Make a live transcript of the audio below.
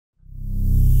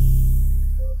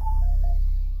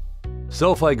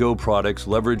Cel-Fi GO products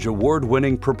leverage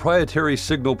award-winning proprietary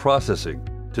signal processing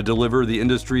to deliver the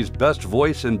industry's best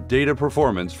voice and data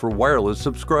performance for wireless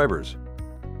subscribers.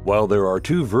 While there are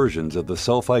two versions of the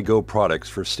Cel-Fi GO products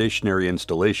for stationary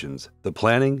installations, the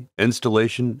planning,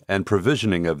 installation, and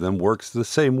provisioning of them works the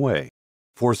same way.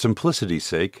 For simplicity's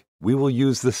sake, we will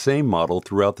use the same model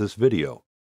throughout this video,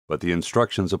 but the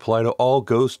instructions apply to all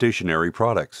GO stationary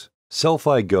products.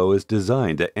 Cel-Fi GO is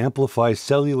designed to amplify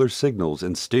cellular signals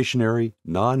in stationary,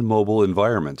 non-mobile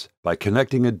environments by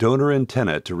connecting a donor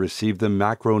antenna to receive the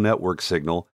macro network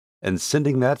signal and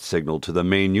sending that signal to the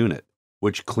main unit,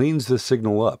 which cleans the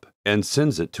signal up and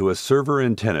sends it to a server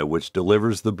antenna which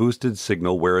delivers the boosted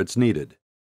signal where it's needed.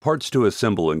 Parts to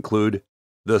assemble include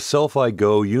the Cel-Fi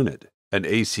GO unit, an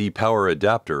AC power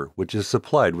adapter which is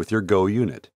supplied with your GO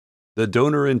unit, the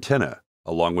donor antenna,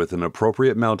 along with an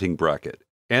appropriate mounting bracket,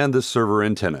 and the server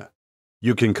antenna.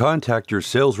 You can contact your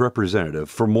sales representative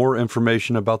for more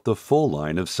information about the full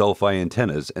line of Cel-Fi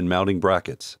antennas and mounting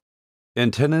brackets.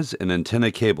 Antennas and antenna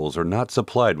cables are not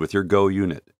supplied with your GO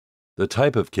unit. The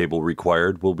type of cable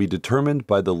required will be determined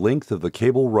by the length of the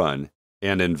cable run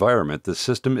and environment the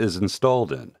system is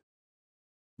installed in.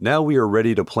 Now we are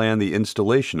ready to plan the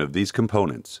installation of these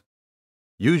components.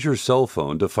 Use your cell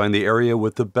phone to find the area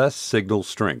with the best signal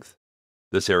strength.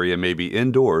 This area may be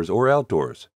indoors or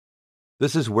outdoors.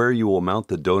 This is where you will mount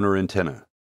the donor antenna.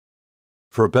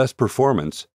 For best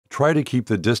performance, try to keep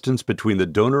the distance between the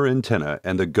donor antenna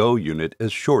and the GO unit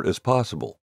as short as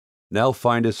possible. Now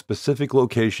find a specific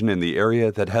location in the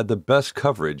area that had the best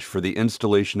coverage for the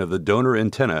installation of the donor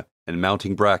antenna and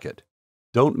mounting bracket.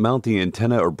 Don't mount the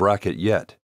antenna or bracket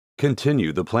yet.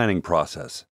 Continue the planning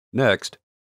process. Next,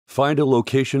 find a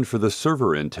location for the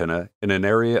server antenna in an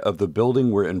area of the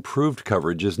building where improved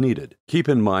coverage is needed. Keep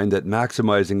in mind that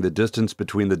maximizing the distance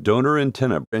between the donor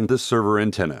antenna and the server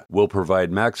antenna will provide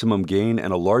maximum gain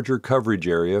and a larger coverage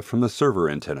area from the server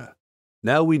antenna.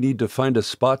 Now we need to find a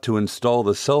spot to install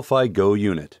the Cel-Fi GO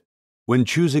unit. When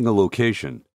choosing a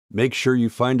location, make sure you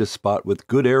find a spot with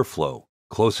good airflow,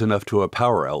 close enough to a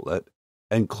power outlet,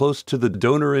 and close to the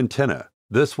donor antenna.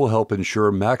 This will help ensure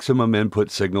maximum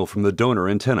input signal from the donor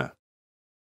antenna.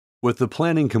 With the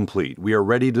planning complete, we are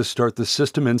ready to start the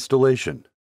system installation.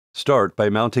 Start by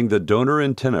mounting the donor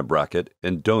antenna bracket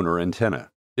and donor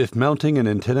antenna. If mounting an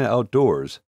antenna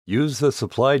outdoors, use the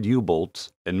supplied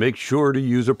U-bolts and make sure to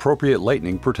use appropriate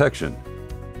lightning protection.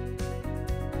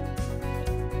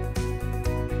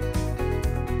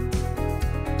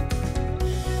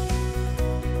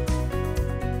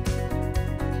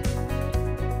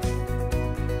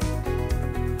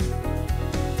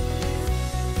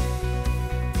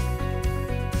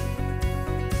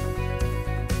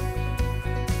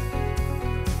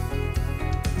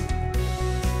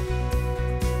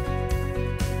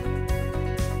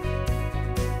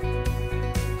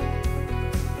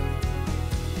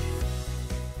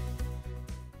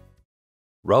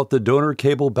 Route the donor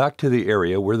cable back to the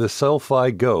area where the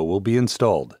Cel-Fi GO will be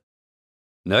installed.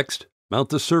 Next, mount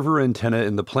the server antenna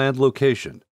in the planned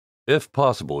location. If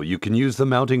possible, you can use the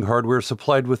mounting hardware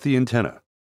supplied with the antenna.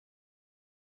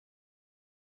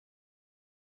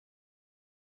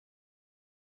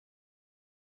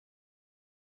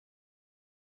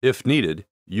 If needed,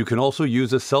 you can also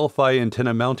use a Cel-Fi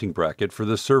antenna mounting bracket for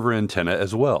the server antenna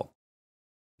as well.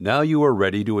 Now you are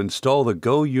ready to install the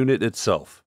GO unit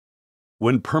itself.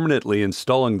 When permanently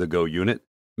installing the GO unit,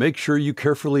 make sure you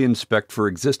carefully inspect for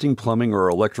existing plumbing or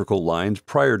electrical lines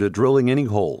prior to drilling any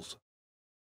holes.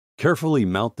 Carefully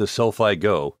mount the Cel-Fi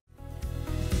GO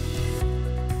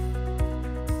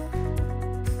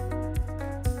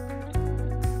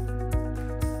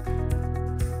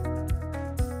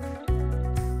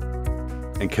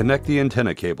and connect the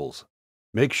antenna cables.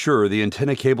 Make sure the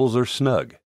antenna cables are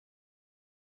snug.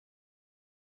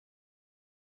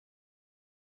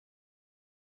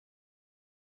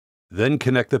 Then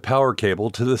connect the power cable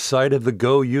to the side of the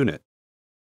GO unit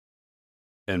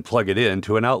and plug it in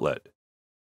to an outlet.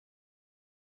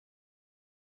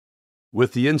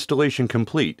 With the installation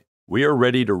complete, we are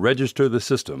ready to register the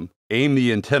system, aim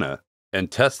the antenna,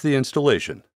 and test the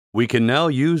installation. We can now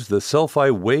use the Cel-Fi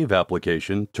Wave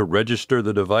application to register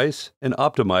the device and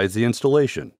optimize the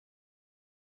installation.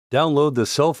 Download the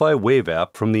Cel-Fi Wave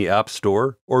app from the App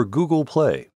Store or Google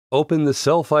Play. Open the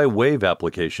Cel-Fi Wave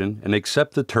application and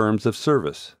accept the terms of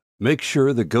service. Make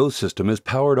sure the GO system is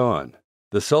powered on.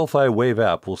 The Cel-Fi Wave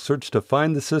app will search to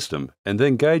find the system and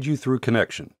then guide you through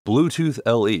connection. Bluetooth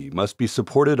LE must be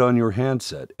supported on your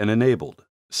handset and enabled.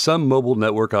 Some mobile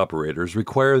network operators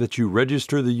require that you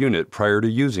register the unit prior to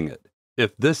using it.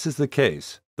 If this is the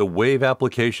case, The Wave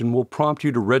application will prompt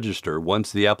you to register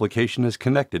once the application is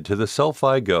connected to the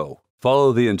Cel-Fi GO.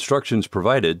 Follow the instructions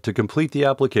provided to complete the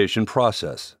application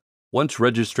process. Once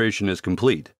registration is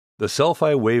complete, the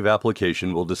Cel-Fi Wave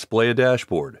application will display a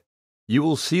dashboard. You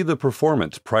will see the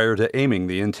performance prior to aiming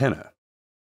the antenna.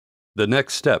 The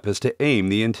next step is to aim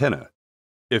the antenna.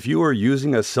 If you are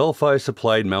using a Cel-Fi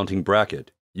supplied mounting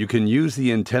bracket, you can use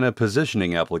the antenna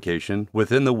positioning application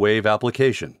within the Wave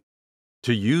application.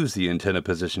 To use the antenna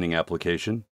positioning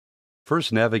application,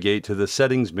 first navigate to the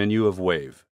Settings menu of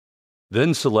Wave.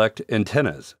 Then select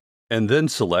Antennas, and then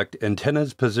select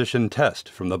Antennas Position Test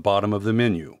from the bottom of the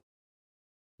menu.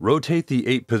 Rotate the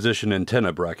 8-position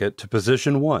antenna bracket to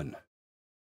position 1.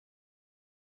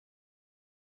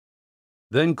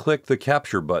 Then click the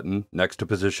Capture button next to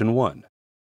position 1.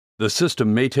 The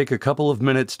system may take a couple of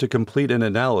minutes to complete an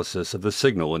analysis of the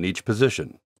signal in each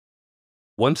position.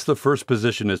 Once the first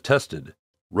position is tested,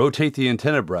 rotate the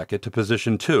antenna bracket to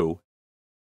position 2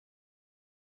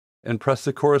 and press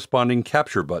the corresponding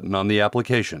Capture button on the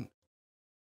application.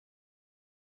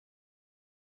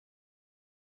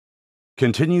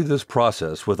 Continue this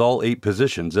process with all 8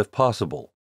 positions if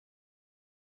possible.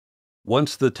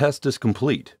 Once the test is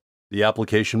complete, the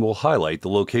application will highlight the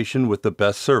location with the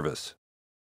best service.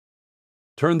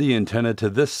 Turn the antenna to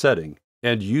this setting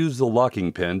and use the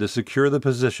locking pin to secure the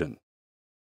position.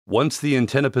 Once the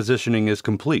antenna positioning is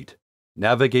complete,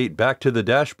 navigate back to the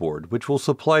dashboard, which will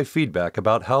supply feedback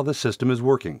about how the system is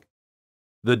working.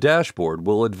 The dashboard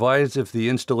will advise if the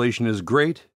installation is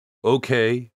great,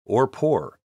 okay, or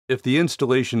poor. If the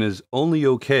installation is only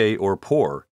okay or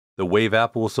poor, the Wave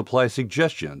app will supply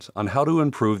suggestions on how to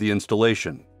improve the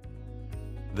installation.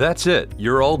 That's it,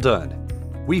 you're all done.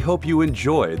 We hope you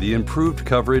enjoy the improved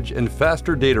coverage and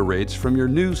faster data rates from your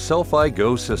new Cel-Fi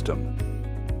GO system.